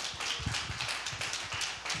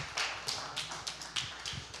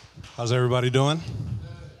How's everybody doing?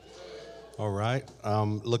 All right.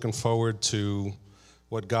 Looking forward to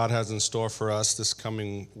what God has in store for us this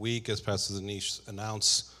coming week. As Pastor Zanish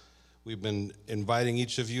announced, we've been inviting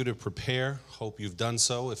each of you to prepare. Hope you've done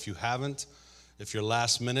so. If you haven't, if you're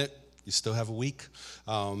last minute, you still have a week.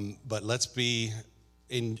 But let's be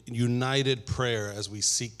in united prayer as we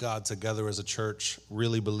seek God together as a church,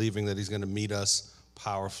 really believing that He's going to meet us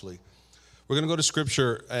powerfully. We're going to go to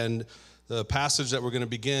Scripture, and the passage that we're going to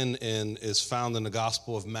begin in is found in the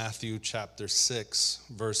Gospel of Matthew, chapter 6,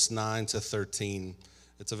 verse 9 to 13.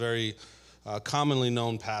 It's a very commonly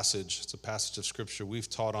known passage. It's a passage of Scripture we've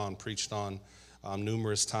taught on, preached on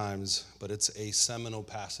numerous times, but it's a seminal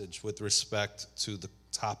passage with respect to the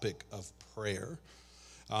topic of prayer.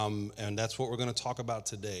 And that's what we're going to talk about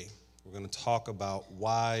today. We're going to talk about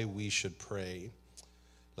why we should pray.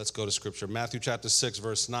 Let's go to Scripture. Matthew chapter 6,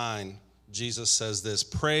 verse 9. Jesus says this,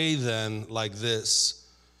 "Pray then like this,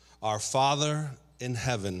 Our Father in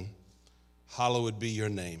heaven, hallowed be your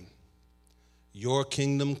name. Your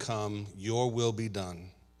kingdom come, your will be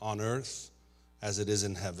done, on earth as it is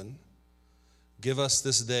in heaven. Give us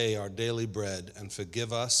this day our daily bread, and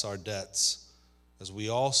forgive us our debts, as we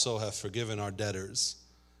also have forgiven our debtors.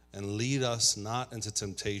 And lead us not into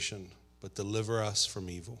temptation, but deliver us from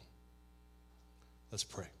evil." Let's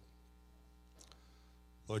pray.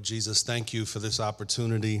 Lord Jesus, thank you for this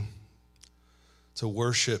opportunity to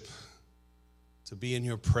worship, to be in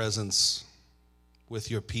your presence with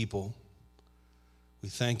your people. We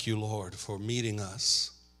thank you, Lord, for meeting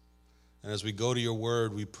us. And as we go to your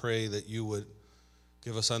word, we pray that you would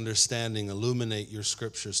give us understanding, illuminate your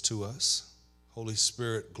scriptures to us. Holy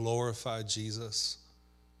Spirit, glorify Jesus.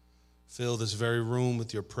 Fill this very room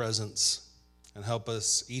with your presence and help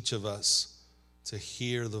us, each of us, to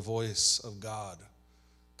hear the voice of God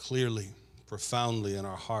clearly, profoundly in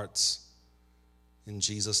our hearts. In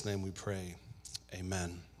Jesus' name we pray.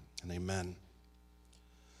 Amen and amen.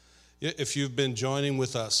 If you've been joining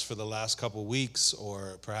with us for the last couple weeks,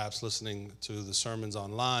 or perhaps listening to the sermons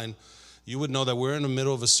online, you would know that we're in the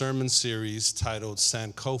middle of a sermon series titled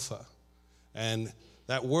Sankofa. And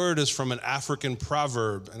that word is from an African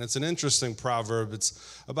proverb, and it's an interesting proverb. It's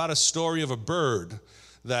about a story of a bird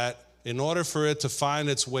that, in order for it to find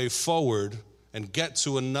its way forward and get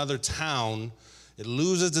to another town, it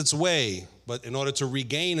loses its way, but in order to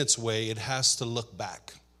regain its way, it has to look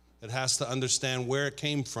back. It has to understand where it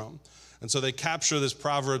came from. And so they capture this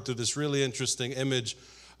proverb through this really interesting image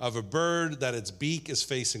of a bird that its beak is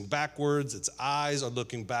facing backwards, its eyes are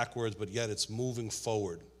looking backwards, but yet it's moving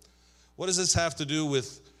forward. What does this have to do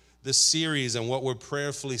with this series and what we're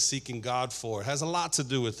prayerfully seeking God for? It has a lot to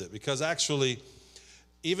do with it, because actually,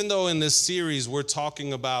 even though in this series we're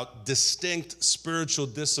talking about distinct spiritual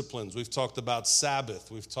disciplines, we've talked about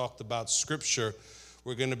Sabbath, we've talked about Scripture,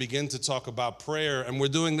 we're going to begin to talk about prayer, and we're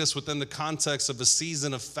doing this within the context of a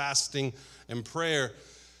season of fasting and prayer.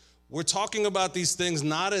 We're talking about these things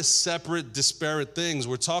not as separate, disparate things.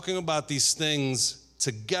 We're talking about these things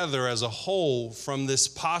together as a whole from this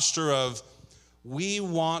posture of we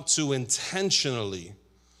want to intentionally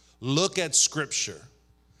look at Scripture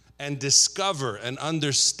and discover and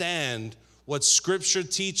understand what Scripture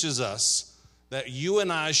teaches us that you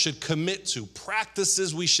and I should commit to,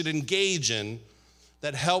 practices we should engage in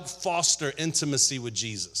that help foster intimacy with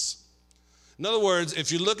Jesus. In other words,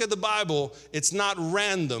 if you look at the Bible, it's not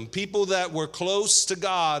random. People that were close to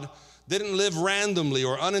God didn't live randomly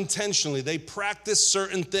or unintentionally. They practiced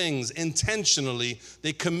certain things intentionally.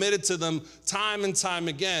 They committed to them time and time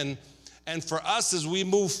again. And for us, as we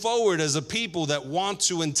move forward as a people that want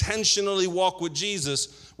to intentionally walk with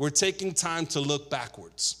Jesus, we're taking time to look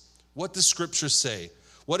backwards. What does Scripture say?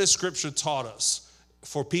 What has Scripture taught us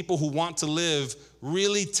for people who want to live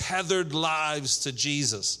really tethered lives to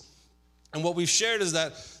Jesus? And what we've shared is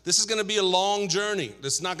that this is going to be a long journey.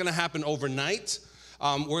 This is not going to happen overnight.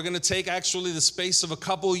 We're going to take actually the space of a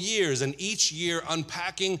couple years, and each year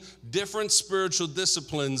unpacking different spiritual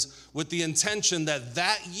disciplines with the intention that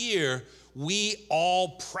that year we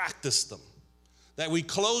all practice them. That we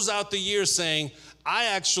close out the year saying, I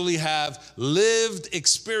actually have lived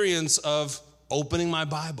experience of opening my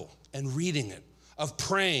Bible and reading it, of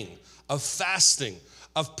praying, of fasting,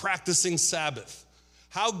 of practicing Sabbath.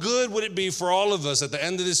 How good would it be for all of us at the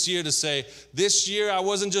end of this year to say, this year I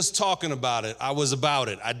wasn't just talking about it, I was about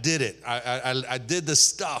it. I did it. I did the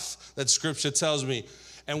stuff that Scripture tells me.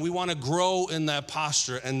 And we want to grow in that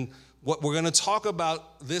posture. And what we're going to talk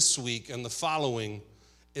about this week and the following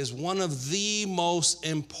is one of the most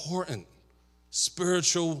important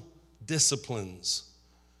spiritual disciplines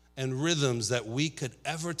and rhythms that we could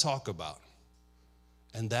ever talk about.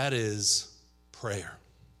 And that is prayer.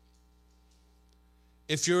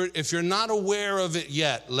 if you're not aware of it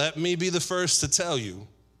yet, let me be the first to tell you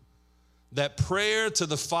that prayer to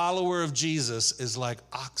the follower of Jesus is like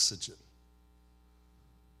oxygen.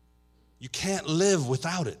 You can't live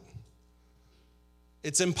without it.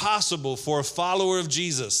 It's impossible for a follower of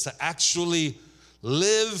Jesus to actually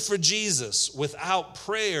live for Jesus without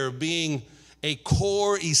prayer being a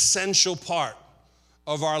core, essential part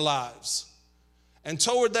of our lives. And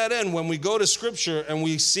toward that end, when we go to Scripture and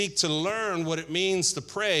we seek to learn what it means to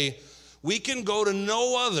pray, we can go to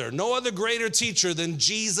no other greater teacher than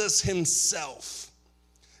Jesus himself.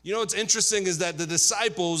 You know what's interesting is that the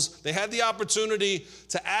disciples, they had the opportunity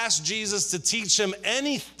to ask Jesus to teach them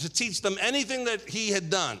anything that he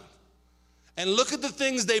had done. And look at the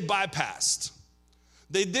things they bypassed.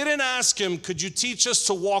 They didn't ask him, could you teach us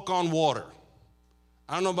to walk on water?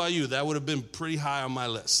 I don't know about you, that would have been pretty high on my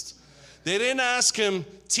list. They didn't ask him,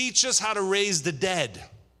 teach us how to raise the dead.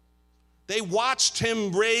 They watched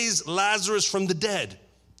him raise Lazarus from the dead.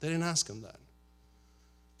 They didn't ask him that.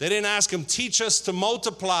 They didn't ask him, teach us to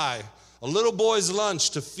multiply a little boy's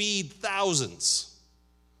lunch to feed thousands.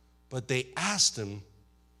 But they asked him,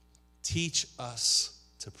 teach us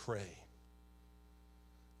to pray.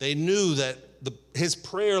 They knew that his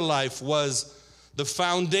prayer life was the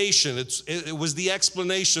foundation. It was the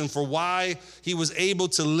explanation for why he was able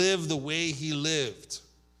to live the way he lived.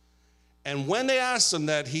 And when they asked him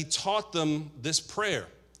that, he taught them this prayer.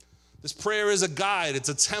 This prayer is a guide. It's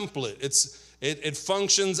a template. It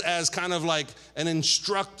functions as kind of like an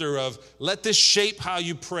instructor of, let this shape how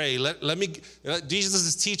you pray. Jesus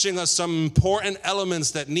is teaching us some important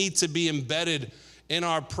elements that need to be embedded in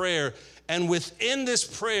our prayer. And within this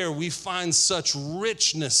prayer, we find such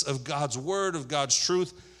richness of God's word, of God's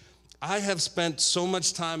truth. I have spent so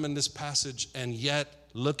much time in this passage, and yet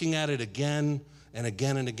looking at it again and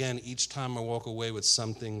again and again, each time I walk away with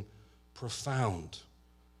something profound.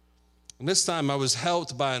 And this time I was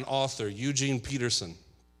helped by an author, Eugene Peterson.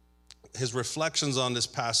 His reflections on this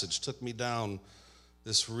passage took me down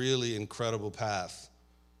this really incredible path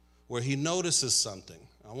where he notices something.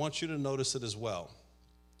 I want you to notice it as well.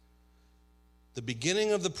 The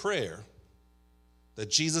beginning of the prayer that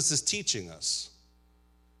Jesus is teaching us,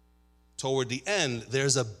 toward the end,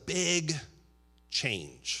 there's a big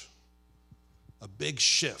change, a big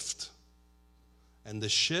shift. And the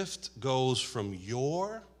shift goes from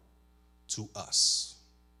your to us.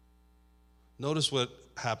 Notice what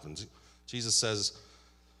happens. Jesus says,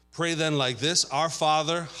 pray then like this, our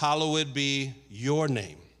Father, hallowed be your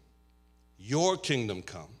name. Your kingdom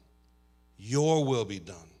come. Your will be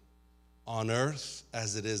done on earth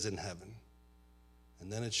as it is in heaven. And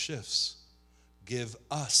then it shifts. Give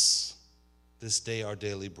us this day our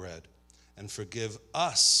daily bread, and forgive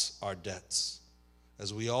us our debts,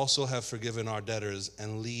 as we also have forgiven our debtors,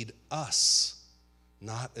 and lead us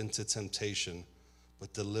not into temptation,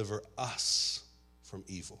 but deliver us from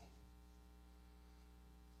evil.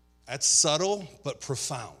 That's subtle but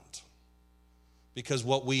profound. Because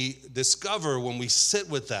what we discover when we sit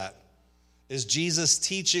with that is Jesus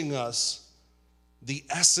teaching us the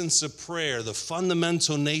essence of prayer, the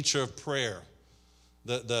fundamental nature of prayer,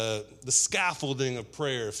 the scaffolding of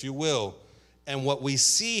prayer, if you will. And what we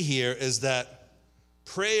see here is that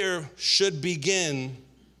prayer should begin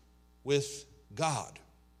with God,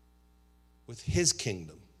 with his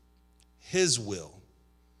kingdom, his will,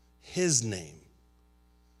 his name.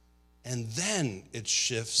 And then it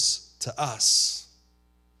shifts to us.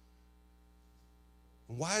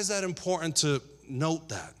 Why is that important to note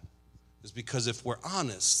that? It's because if we're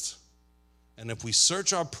honest and if we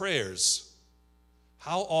search our prayers,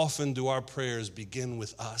 how often do our prayers begin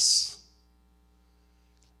with us?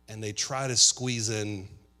 And they try to squeeze in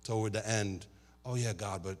toward the end, oh yeah,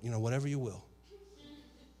 God, but whatever you will.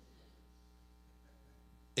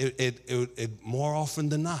 It more often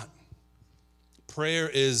than not, prayer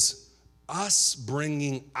is us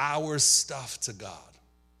bringing our stuff to God,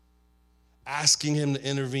 asking him to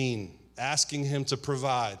intervene, asking him to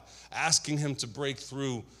provide, asking him to break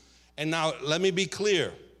through. And now let me be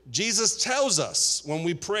clear. Jesus tells us when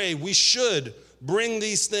we pray, we should bring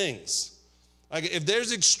these things. Like if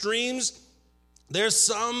there's extremes, there's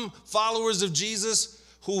some followers of Jesus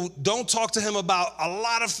who don't talk to him about a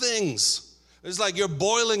lot of things. It's like you're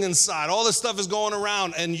boiling inside. All this stuff is going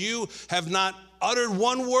around and you have not uttered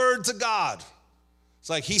one word to God.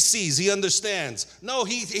 It's like he sees, he understands. No,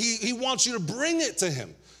 he wants you to bring it to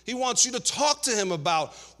him. He wants you to talk to him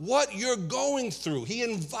about what you're going through. He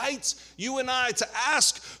invites you and I to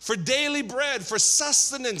ask for daily bread, for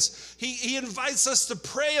sustenance. He invites us to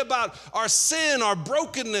pray about our sin, our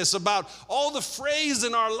brokenness, about all the frays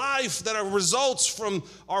in our life that are results from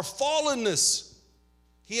our fallenness.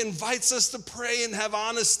 He invites us to pray and have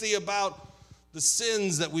honesty about the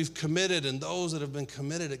sins that we've committed and those that have been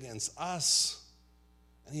committed against us.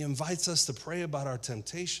 And he invites us to pray about our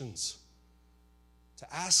temptations, to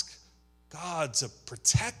ask God to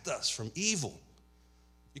protect us from evil.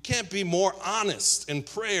 You can't be more honest in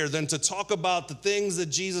prayer than to talk about the things that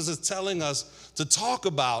Jesus is telling us to talk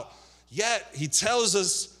about. Yet he tells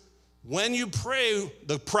us when you pray,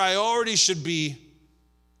 the priority should be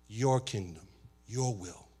your kingdom, your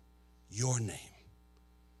will, your name,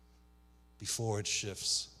 before it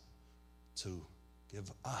shifts to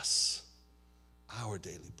give us our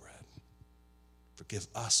daily bread. Forgive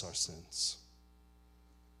us our sins.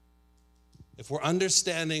 If we're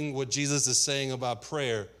understanding what Jesus is saying about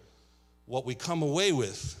prayer, what we come away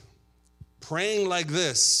with, praying like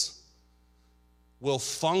this will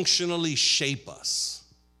functionally shape us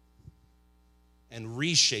and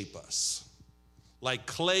reshape us. Like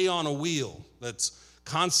clay on a wheel that's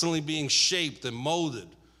constantly being shaped and molded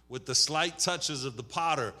with the slight touches of the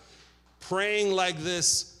potter. Praying like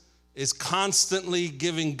this is constantly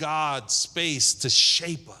giving God space to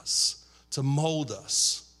shape us, to mold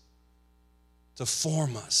us, to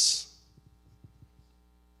form us.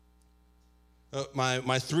 My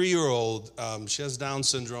 3-year-old, she has Down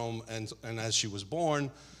syndrome, and as she was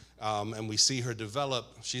born, and we see her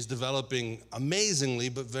develop, she's developing amazingly,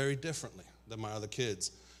 but very differently than my other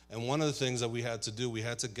kids. And one of the things that we had to do, we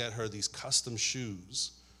had to get her these custom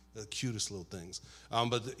shoes, the cutest little things.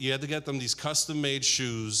 But you had to get them these custom-made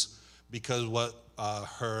shoes because what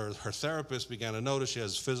her therapist began to notice, she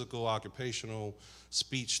has physical, occupational,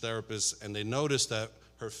 speech therapists, and they noticed that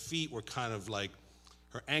her feet were kind of like,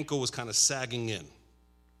 her ankle was kind of sagging in,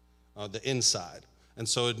 the inside. And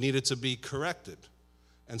so it needed to be corrected.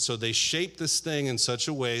 And so they shaped this thing in such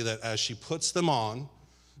a way that as she puts them on,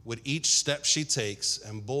 with each step she takes,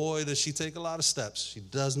 and boy, does she take a lot of steps. She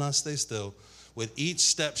does not stay still. With each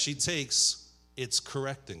step she takes, it's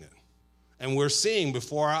correcting it. And we're seeing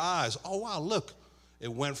before our eyes, oh, wow, look.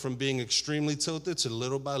 It went from being extremely tilted to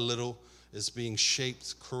little by little, it's being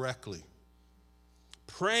shaped correctly.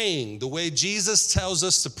 Praying the way Jesus tells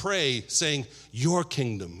us to pray, saying, your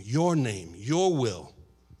kingdom, your name, your will,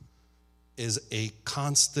 is a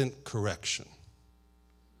constant correction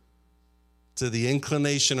to the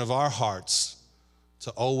inclination of our hearts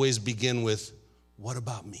to always begin with, what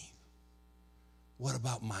about me? What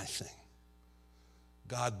about my thing?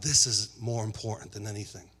 God, this is more important than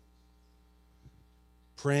anything.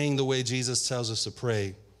 Praying the way Jesus tells us to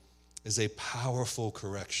pray is a powerful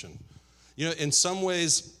correction. You know, in some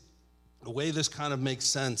ways, the way this kind of makes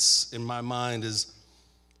sense in my mind is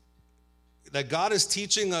that God is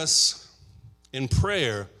teaching us in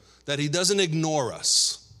prayer that he doesn't ignore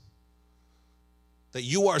us, that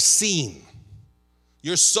you are seen.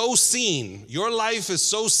 You're so seen. Your life is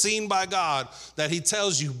so seen by God that he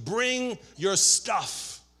tells you, bring your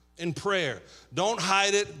stuff in prayer. Don't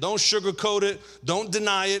hide it. Don't sugarcoat it. Don't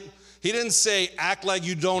deny it. He didn't say, act like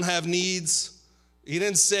you don't have needs. He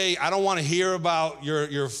didn't say, I don't want to hear about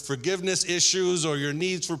your forgiveness issues or your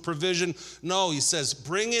needs for provision. No, he says,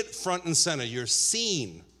 bring it front and center. You're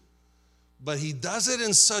seen. But he does it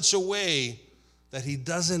in such a way that he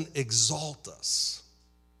doesn't exalt us.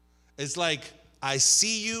 It's like, I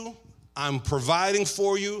see you, I'm providing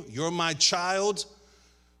for you, you're my child,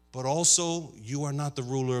 but also you are not the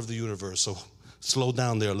ruler of the universe. So slow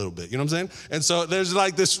down there a little bit, you know what I'm saying? And so there's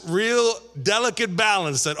like this real delicate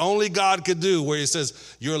balance that only God could do where he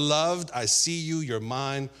says, you're loved, I see you, you're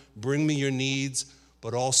mine, bring me your needs,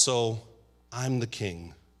 but also I'm the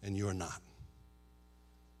king and you're not.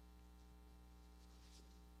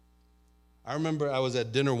 I remember I was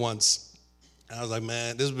at dinner once, and I was like,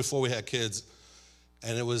 man, this was before we had kids,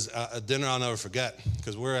 and it was a dinner I'll never forget,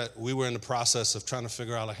 because we were in the process of trying to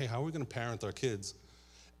figure out, like, hey, how are we going to parent our kids?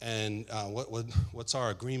 And what's our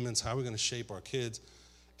agreements? How are we going to shape our kids?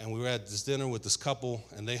 And we were at this dinner with this couple,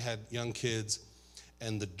 and they had young kids,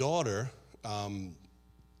 and the daughter,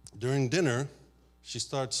 during dinner, she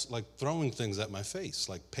starts, like, throwing things at my face,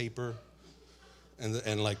 like paper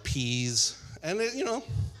and like peas, and it, you know,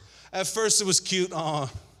 at first it was cute. Oh.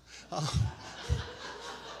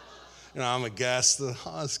 You know, I'm a guest.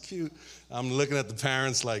 Oh, it's cute. I'm looking at the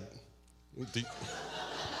parents like,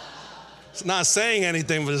 it's not saying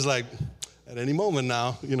anything, but it's like, at any moment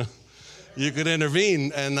now, you know, you could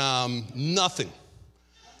intervene. And nothing.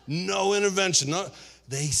 No intervention. No,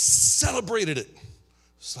 they celebrated it.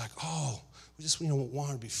 It's like, oh, we just, you know,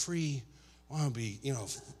 want to be free, want to be, you know,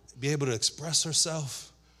 be able to express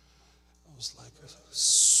herself. I was like,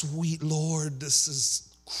 sweet Lord, this is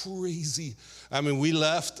crazy. I mean, we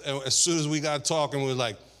left, and as soon as we got talking, we were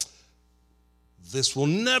like, This will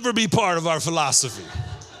never be part of our philosophy.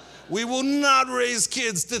 We will not raise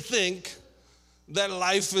kids to think that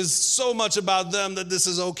life is so much about them that this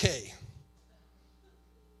is okay.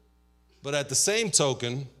 But at the same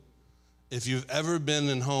token, if you've ever been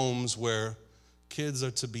in homes where kids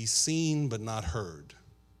are to be seen but not heard,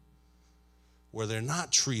 where they're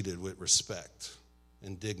not treated with respect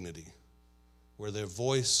and dignity, where their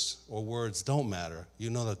voice or words don't matter, you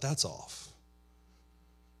know that that's off.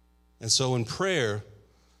 And so in prayer,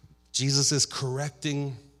 Jesus is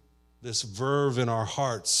correcting this verve in our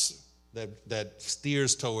hearts that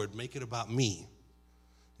steers toward, make it about me.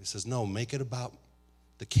 He says, no, make it about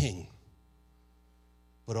the King.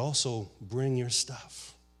 But also bring your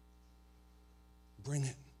stuff. Bring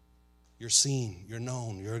it. You're seen, you're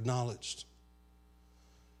known, you're acknowledged.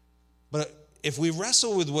 But if we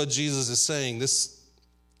wrestle with what Jesus is saying, it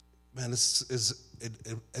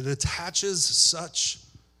attaches such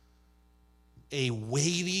a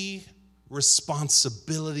weighty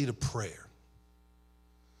responsibility to prayer.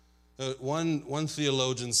 One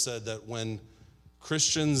theologian said that when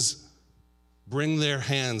Christians bring their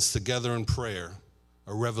hands together in prayer,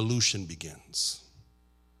 a revolution begins.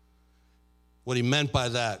 What he meant by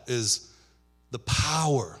that is the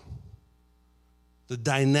power, the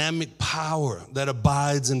dynamic power that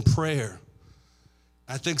abides in prayer.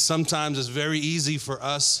 I think sometimes it's very easy for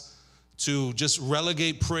us to just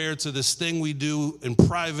relegate prayer to this thing we do in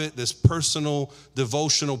private, this personal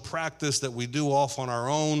devotional practice that we do off on our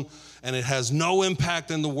own, and it has no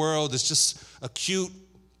impact in the world. It's just a cute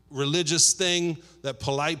religious thing that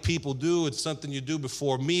polite people do. It's something you do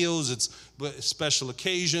before meals, it's special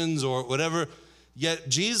occasions or whatever. Yet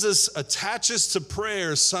Jesus attaches to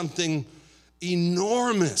prayer something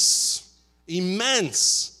enormous,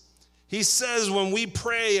 immense. He says when we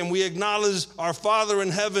pray and we acknowledge our Father in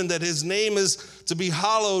heaven that his name is to be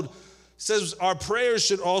hallowed, says our prayers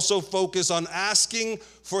should also focus on asking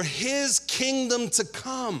for his kingdom to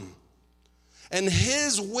come and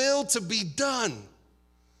his will to be done.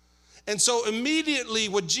 And so immediately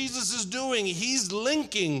what Jesus is doing, he's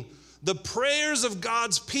linking the prayers of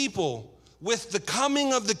God's people with the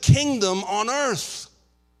coming of the kingdom on earth.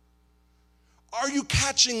 Are you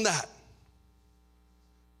catching that?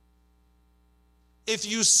 If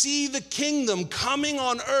you see the kingdom coming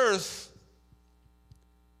on earth,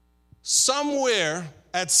 somewhere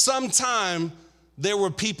at some time, there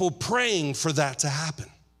were people praying for that to happen.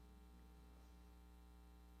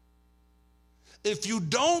 If you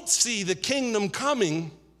don't see the kingdom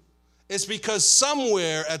coming, it's because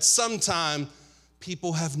somewhere at some time,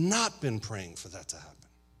 people have not been praying for that to happen.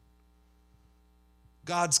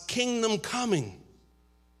 God's kingdom coming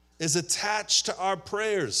is attached to our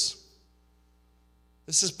prayers.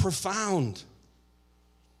 This is profound.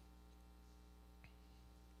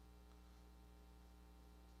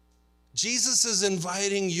 Jesus is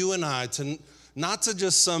inviting you and I to not to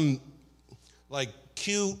just some like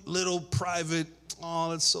cute little private, oh,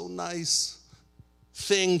 that's so nice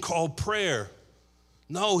thing called prayer.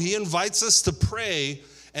 No, he invites us to pray,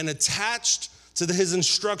 and attached to his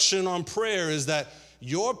instruction on prayer is that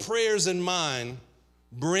your prayers and mine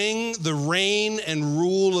bring the reign and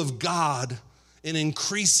rule of God in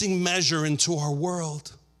increasing measure into our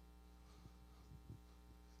world.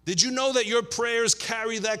 Did you know that your prayers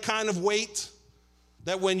carry that kind of weight?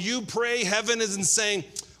 That when you pray, heaven isn't saying,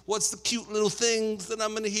 what's the cute little things that I'm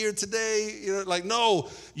going to hear today? You know, like, no,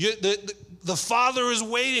 the Father is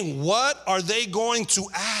waiting. What are they going to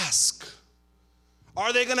ask?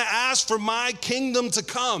 Are they going to ask for my kingdom to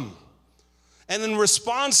come? And in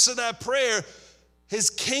response to that prayer, his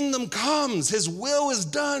kingdom comes. His will is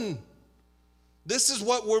done. This is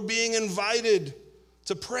what we're being invited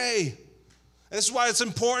to pray. And this is why it's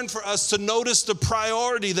important for us to notice the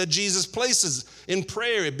priority that Jesus places in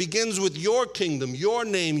prayer. It begins with your kingdom, your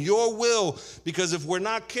name, your will, because if we're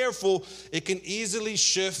not careful, it can easily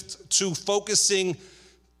shift to focusing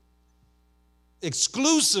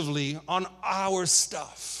exclusively on our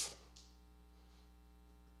stuff.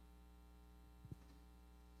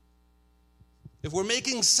 If we're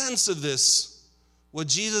making sense of this, what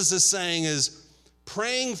Jesus is saying is,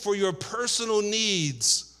 praying for your personal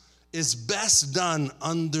needs is best done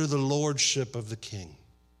under the lordship of the King.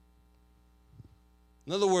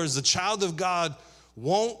 In other words, the child of God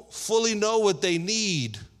won't fully know what they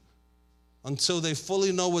need until they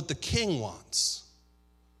fully know what the King wants,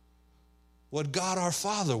 what God our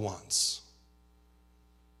Father wants.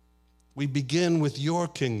 We begin with your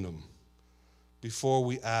kingdom before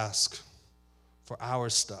we ask for our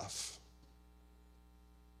stuff.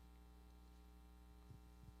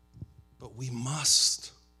 But we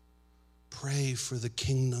must pray for the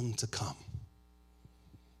kingdom to come.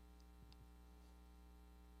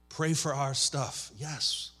 Pray for our stuff.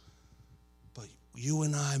 Yes. But you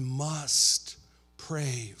and I must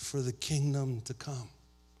pray for the kingdom to come.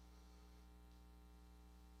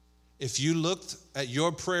 If you looked at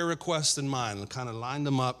your prayer requests and mine and kind of lined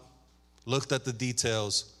them up, looked at the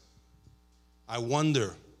details, I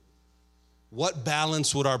wonder, what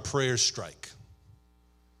balance would our prayers strike?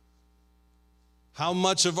 How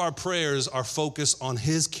much of our prayers are focused on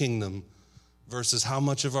his kingdom versus how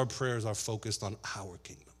much of our prayers are focused on our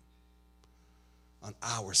kingdom, on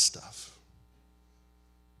our stuff?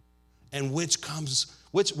 And which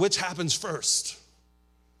happens first?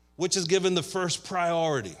 Which is given the first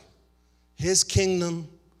priority? His kingdom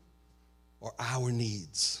or our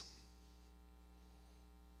needs?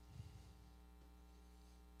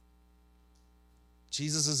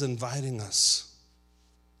 Jesus is inviting us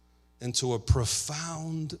into a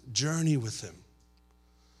profound journey with him.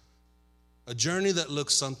 A journey that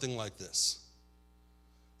looks something like this.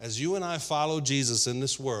 As you and I follow Jesus in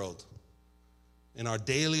this world, in our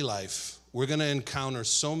daily life, we're going to encounter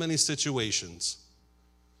so many situations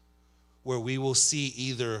where we will see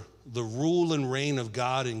either the rule and reign of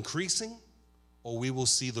God increasing, or we will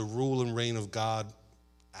see the rule and reign of God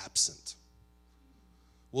absent.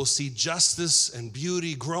 We'll see justice and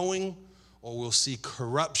beauty growing, or we'll see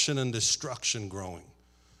corruption and destruction growing.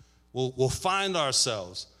 We'll find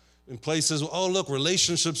ourselves in places where, oh, look,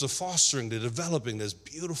 relationships are fostering, they're developing, there's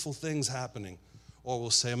beautiful things happening. Or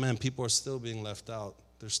we'll say, man, people are still being left out.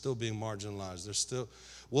 They're still being marginalized.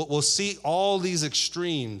 We'll see all these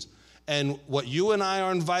extremes. And what you and I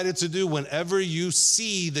are invited to do whenever you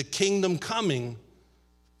see the kingdom coming,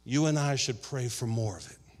 you and I should pray for more of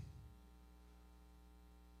it.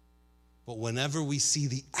 But whenever we see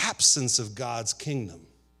the absence of God's kingdom,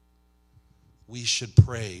 we should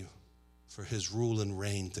pray for his rule and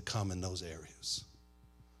reign to come in those areas.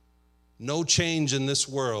 No change in this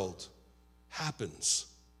world happens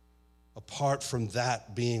apart from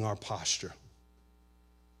that being our posture.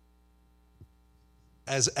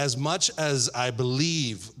 As much as I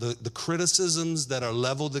believe the criticisms that are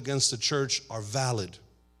leveled against the church are valid,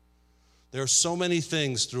 there are so many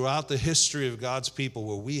things throughout the history of God's people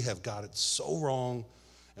where we have got it so wrong,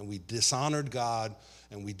 and we dishonored God,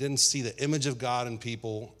 and we didn't see the image of God in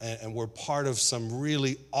people, and we're part of some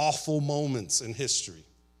really awful moments in history.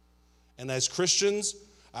 And as Christians,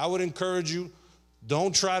 I would encourage you,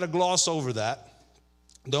 don't try to gloss over that.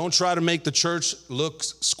 Don't try to make the church look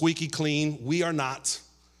squeaky clean. We are not.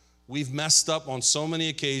 We've messed up on so many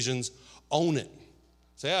occasions. Own it.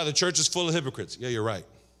 Say, yeah, the church is full of hypocrites. Yeah, you're right.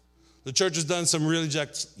 The church has done some really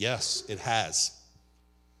yes, it has.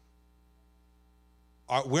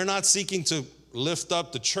 We're not seeking to lift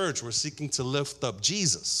up the church. We're seeking to lift up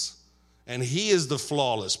Jesus. And he is the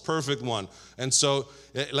flawless, perfect one. And so,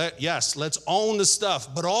 yes, let's own the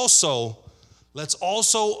stuff, but also, let's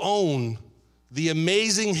also own the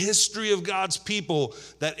amazing history of God's people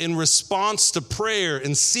that in response to prayer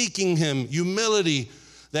and seeking him, humility,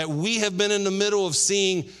 that we have been in the middle of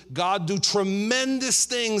seeing God do tremendous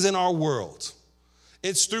things in our world.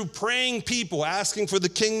 It's through praying people, asking for the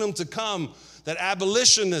kingdom to come, that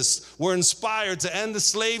abolitionists were inspired to end the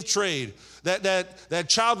slave trade, that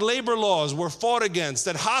child labor laws were fought against,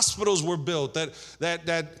 that hospitals were built,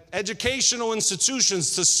 that educational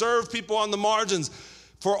institutions to serve people on the margins.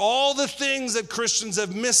 For all the things that Christians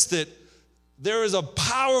have missed it, there is a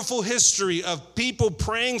powerful history of people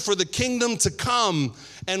praying for the kingdom to come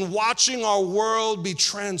and watching our world be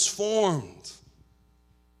transformed.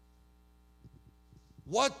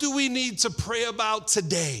 What do we need to pray about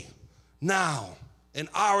today, now, in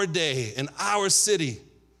our day, in our city,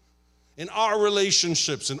 in our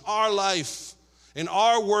relationships, in our life, in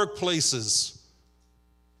our workplaces?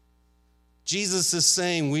 Jesus is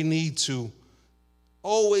saying we need to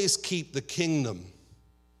always keep the kingdom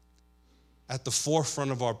at the forefront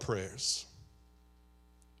of our prayers.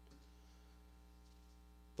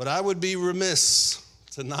 But I would be remiss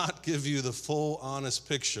to not give you the full, honest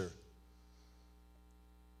picture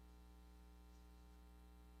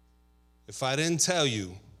if I didn't tell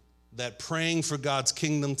you that praying for God's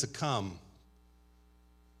kingdom to come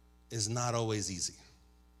is not always easy.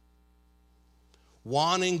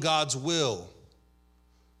 Wanting God's will,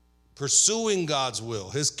 pursuing God's will,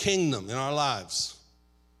 his kingdom in our lives,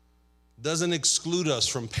 doesn't exclude us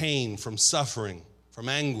from pain, from suffering, from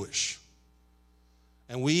anguish.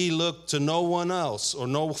 And we look to no one else or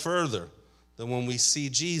no further than when we see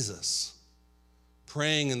Jesus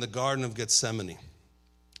praying in the Garden of Gethsemane.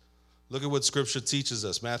 Look at what Scripture teaches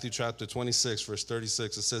us. Matthew chapter 26, verse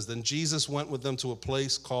 36. It says, "Then Jesus went with them to a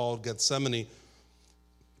place called Gethsemane,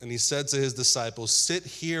 and he said to his disciples, 'Sit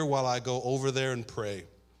here while I go over there and pray.'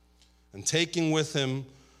 And taking with him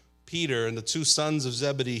Peter and the two sons of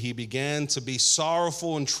Zebedee, he began to be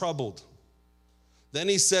sorrowful and troubled. Then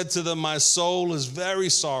he said to them, "My soul is very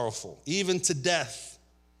sorrowful, even to death.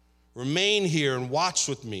 Remain here and watch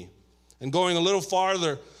with me." And going a little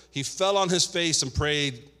farther, he fell on his face and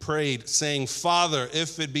prayed, saying, "Father,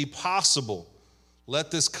 if it be possible,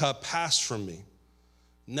 let this cup pass from me.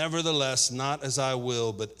 Nevertheless, not as I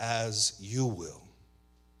will, but as you will."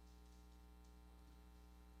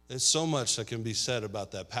 There's so much that can be said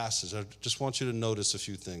about that passage. I just want you to notice a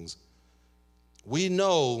few things. We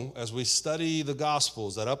know, as we study the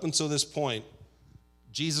Gospels, that up until this point,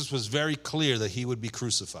 Jesus was very clear that he would be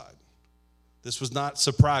crucified. This was not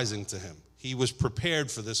surprising to him. He was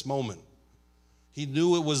prepared for this moment. He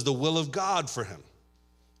knew it was the will of God for him.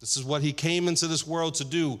 This is what he came into this world to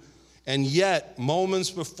do. And yet, moments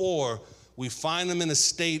before, we find him in a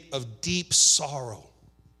state of deep sorrow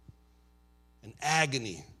and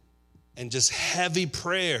agony and just heavy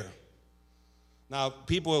prayer. Now,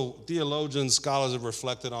 people, theologians, scholars have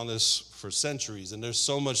reflected on this for centuries, and there's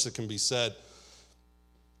so much that can be said.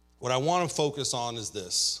 What I want to focus on is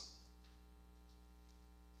this: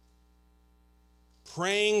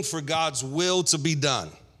 praying for God's will to be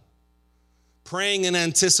done. Praying in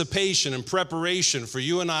anticipation and preparation for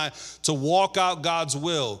you and I to walk out God's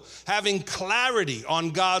will. Having clarity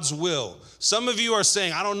on God's will. Some of you are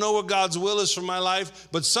saying, "I don't know what God's will is for my life."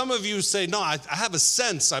 But some of you say, "No, I have a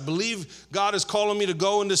sense. I believe God is calling me to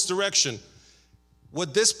go in this direction."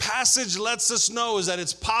 What this passage lets us know is that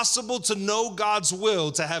it's possible to know God's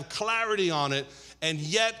will, to have clarity on it, and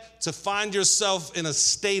yet to find yourself in a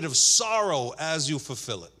state of sorrow as you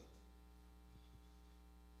fulfill it.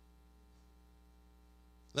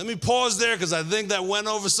 Let me pause there because I think that went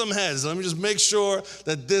over some heads. Let me just make sure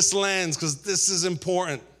that this lands because this is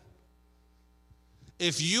important.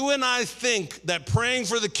 If you and I think that praying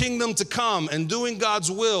for the kingdom to come and doing God's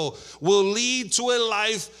will lead to a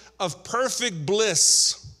life of perfect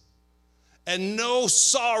bliss and no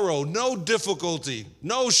sorrow, no difficulty,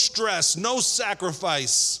 no stress, no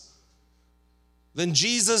sacrifice, then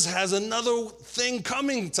Jesus has another thing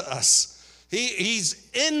coming to us. He's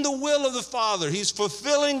in the will of the Father. He's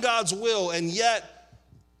fulfilling God's will, and yet,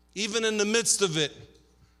 even in the midst of it,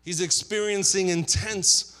 he's experiencing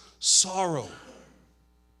intense sorrow.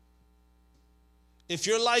 If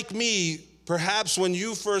you're like me, perhaps when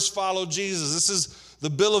you first followed Jesus, this is the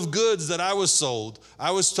bill of goods that I was sold.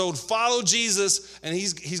 I was told, follow Jesus, and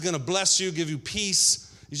he's going to bless you, give you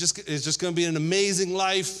peace. It's just going to be an amazing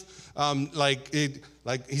life.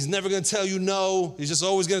 He's never going to tell you no. He's just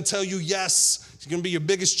always going to tell you yes. He's going to be your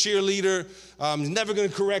biggest cheerleader. He's never going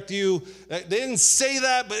to correct you. They didn't say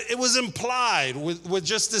that, but it was implied with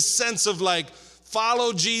just this sense of like,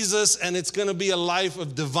 follow Jesus and it's going to be a life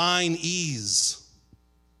of divine ease.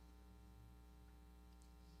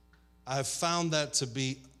 I have found that to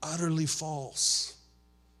be utterly false.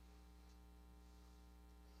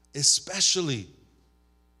 Especially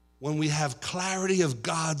when we have clarity of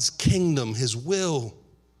God's kingdom, his will.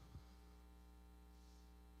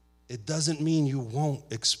 It doesn't mean you won't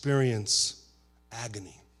experience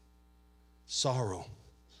agony, sorrow,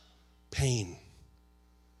 pain,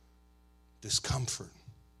 discomfort.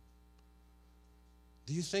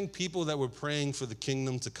 Do you think people that were praying for the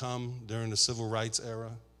kingdom to come during the civil rights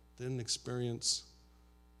era didn't experience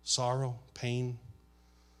sorrow, pain?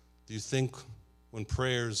 Do you think when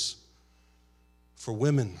prayers for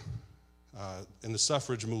women in the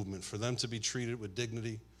suffrage movement, for them to be treated with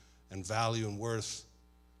dignity and value and worth,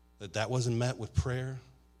 that wasn't met with prayer?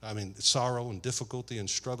 I mean, sorrow and difficulty and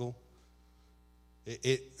struggle.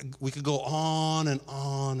 We could go on and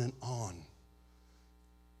on and on.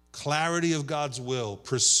 Clarity of God's will,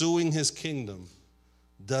 pursuing his kingdom,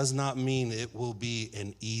 does not mean it will be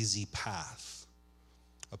an easy path,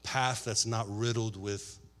 a path that's not riddled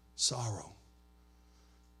with sorrow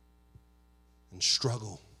and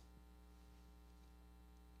struggle.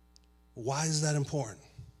 Why is that important?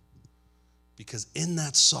 Because in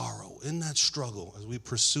that sorrow, in that struggle, as we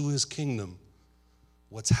pursue his kingdom,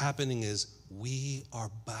 what's happening is we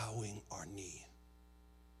are bowing our knee.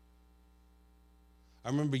 I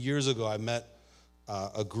remember years ago I met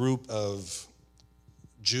a group of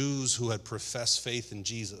Jews who had professed faith in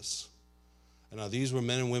Jesus. And now these were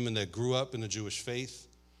men and women that grew up in the Jewish faith,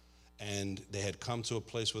 and they had come to a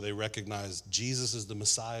place where they recognized Jesus is the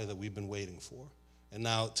Messiah that we've been waiting for. And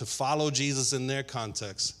now to follow Jesus in their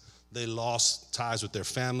context, they lost ties with their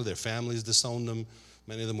family. Their families disowned them.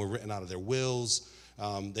 Many of them were written out of their wills.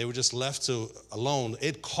 They were just left alone.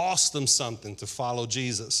 It cost them something to follow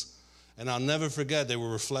Jesus. And I'll never forget, they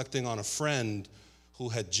were reflecting on a friend who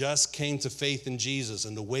had just came to faith in Jesus.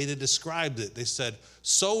 And the way they described it, they said,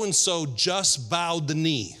 so-and-so just bowed the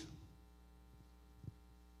knee.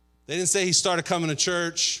 They didn't say he started coming to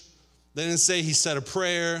church. They didn't say he said a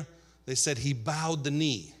prayer. They said he bowed the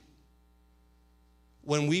knee.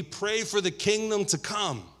 When we pray for the kingdom to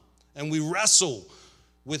come and we wrestle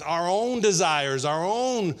with our own desires,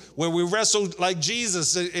 where we wrestle like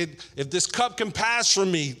Jesus, if this cup can pass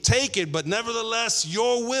from me, take it, but nevertheless,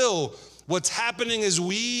 your will. What's happening is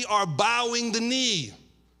we are bowing the knee.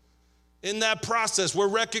 In that process, we're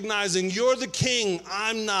recognizing you're the king,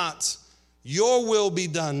 I'm not. Your will be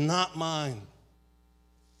done, not mine.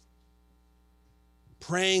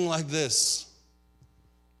 Praying like this,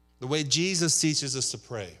 the way Jesus teaches us to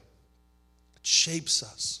pray, it shapes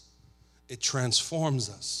us, it transforms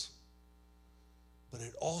us, but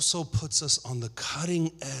it also puts us on the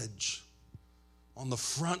cutting edge, on the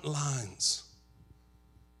front lines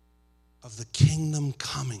of the kingdom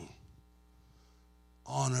coming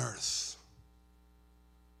on earth,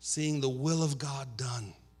 seeing the will of God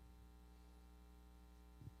done.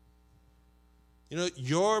 You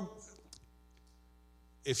know,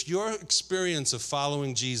 if your experience of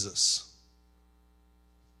following Jesus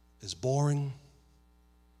is boring,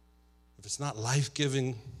 if it's not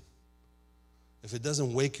life-giving, if it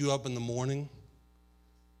doesn't wake you up in the morning,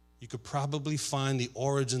 you could probably find the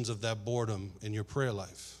origins of that boredom in your prayer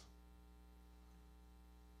life.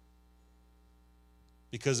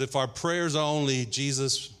 Because if our prayers are only,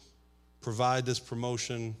 Jesus, provide this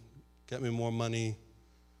promotion, get me more money,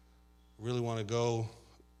 really want to go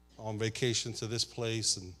on vacation to this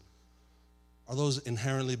place, and are those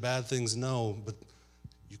inherently bad things? No, but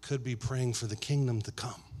you could be praying for the kingdom to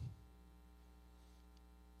come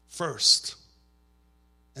first,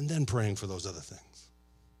 and then praying for those other things.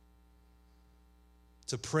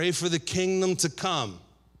 To pray for the kingdom to come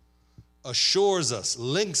assures us,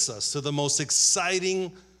 links us to the most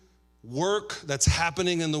exciting work that's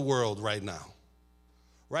happening in the world right now.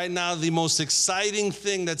 Right now, the most exciting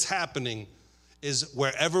thing that's happening is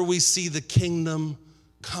wherever we see the kingdom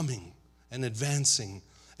coming and advancing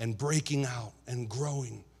and breaking out and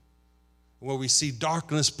growing, where we see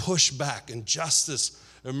darkness push back and justice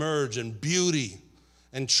emerge and beauty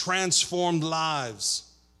and transformed lives,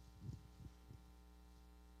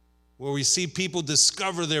 where we see people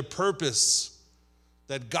discover their purpose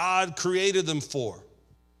that God created them for,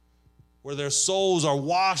 where their souls are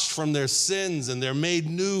washed from their sins and they're made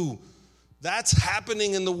new. That's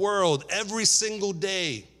happening in the world every single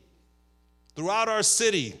day, throughout our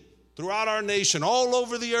city, throughout our nation, all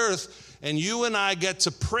over the earth. And you and I get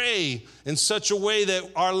to pray in such a way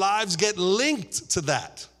that our lives get linked to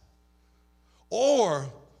that. Or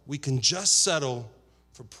we can just settle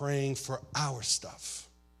for praying for our stuff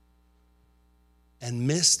and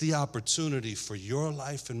miss the opportunity for your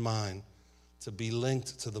life and mine to be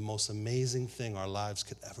linked to the most amazing thing our lives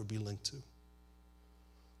could ever be linked to: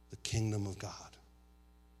 the kingdom of God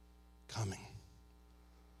coming.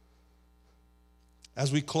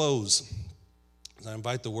 As we close, as I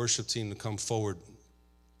invite the worship team to come forward,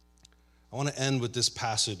 I want to end with this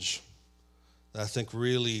passage that I think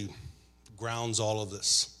really grounds all of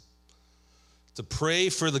this. To pray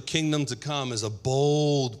for the kingdom to come is a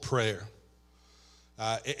bold prayer.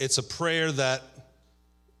 It's a prayer that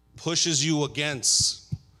pushes you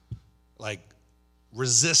against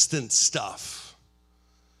resistant stuff.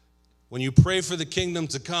 When you pray for the kingdom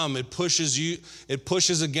to come, it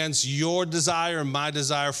pushes against your desire and my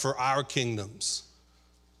desire for our kingdoms.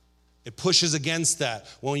 It pushes against that.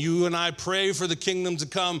 When you and I pray for the kingdom to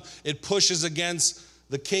come, it pushes against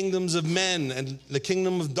the kingdoms of men and the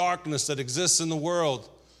kingdom of darkness that exists in the world.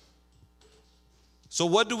 So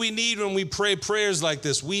what do we need when we pray prayers like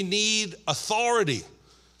this? We need authority.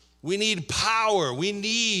 We need power. We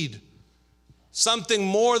need something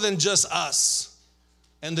more than just us.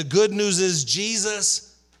 And the good news is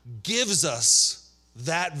Jesus gives us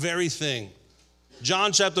that very thing.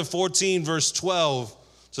 John chapter 14, verse 12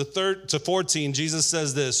 to 14, Jesus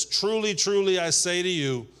says this: "Truly, truly, I say to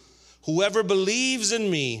you, whoever believes in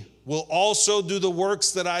me will also do the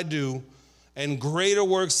works that I do, and greater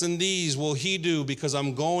works than these will he do, because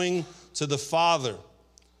I'm going to the Father.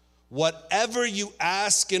 Whatever you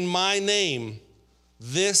ask in my name,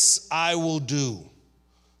 this I will do,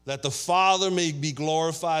 that the Father may be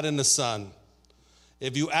glorified in the Son.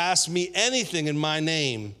 If you ask me anything in my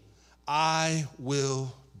name, I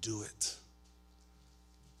will do it."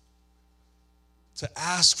 To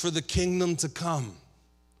ask for the kingdom to come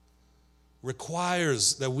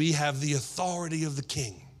requires that we have the authority of the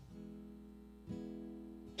King.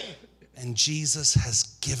 And Jesus has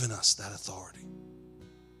given us that authority.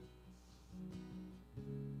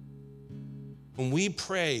 when we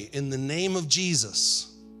pray in the name of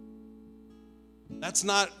Jesus, that's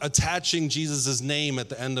not attaching Jesus' name at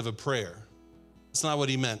the end of a prayer. That's not what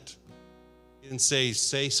he meant. He didn't say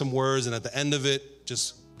some words and at the end of it,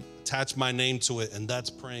 just attach my name to it, and that's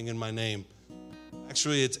praying in my name.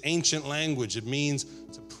 Actually, it's ancient language. It means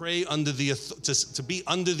to pray under to be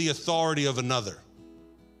under the authority of another.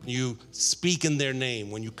 You speak in their name,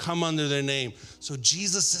 when you come under their name. So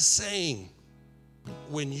Jesus is saying,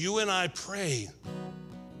 when you and I pray,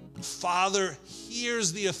 Father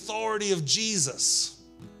hears the authority of Jesus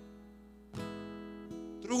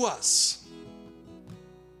through us.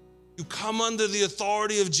 You come under the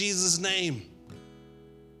authority of Jesus' name.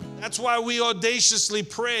 That's why we audaciously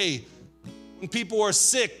pray when people are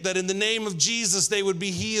sick, that in the name of Jesus they would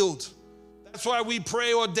be healed. That's why we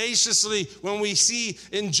pray audaciously when we see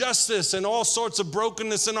injustice and all sorts of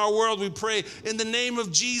brokenness in our world. We pray in the name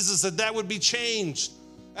of Jesus that would be changed.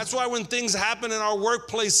 That's why when things happen in our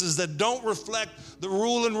workplaces that don't reflect the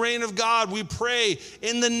rule and reign of God, we pray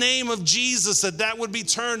in the name of Jesus that would be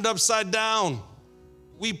turned upside down.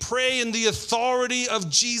 We pray in the authority of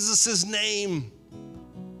Jesus' name.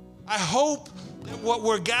 I hope that what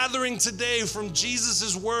we're gathering today from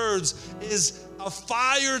Jesus' words is a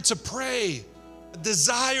fire to pray, a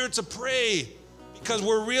desire to pray, because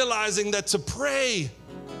we're realizing that to pray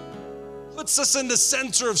puts us in the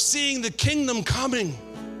center of seeing the kingdom coming.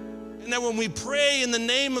 And that when we pray in the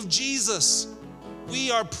name of Jesus, we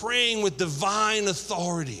are praying with divine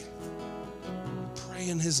authority. We pray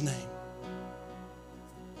in his name.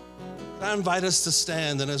 I invite us to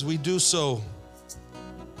stand, and as we do so,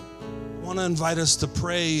 I want to invite us to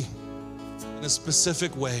pray in a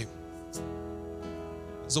specific way.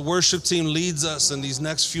 As the worship team leads us in these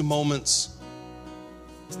next few moments,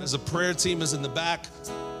 as the prayer team is in the back,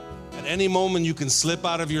 at any moment you can slip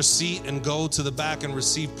out of your seat and go to the back and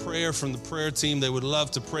receive prayer from the prayer team. They would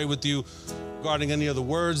love to pray with you regarding any of the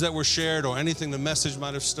words that were shared or anything the message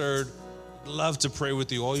might have stirred. I'd love to pray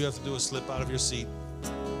with you. All you have to do is slip out of your seat.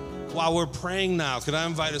 While we're praying now, could I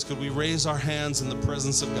invite us, could we raise our hands in the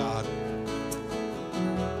presence of God?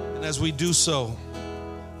 And as we do so,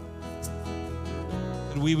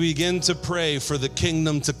 could we begin to pray for the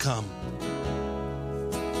kingdom to come?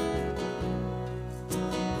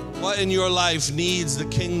 What in your life needs the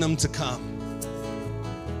kingdom to come?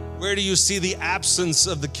 Where do you see the absence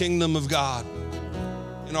of the kingdom of God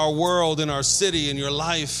in our world, in our city, in your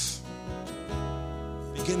life?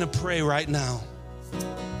 Begin to pray right now.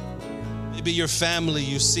 Maybe your family,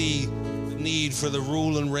 you see the need for the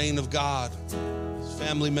rule and reign of God.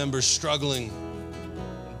 Family members struggling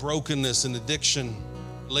in brokenness and addiction,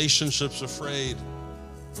 relationships afraid.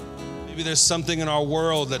 Maybe there's something in our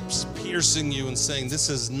world that's piercing you and saying, this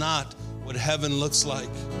is not what heaven looks like.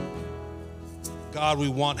 God, we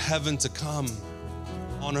want heaven to come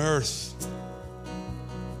on earth.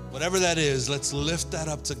 Whatever that is, let's lift that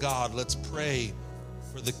up to God. Let's pray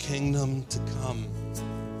for the kingdom to come.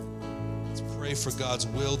 Let's pray for God's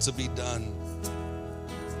will to be done.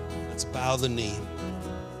 Let's bow the knee.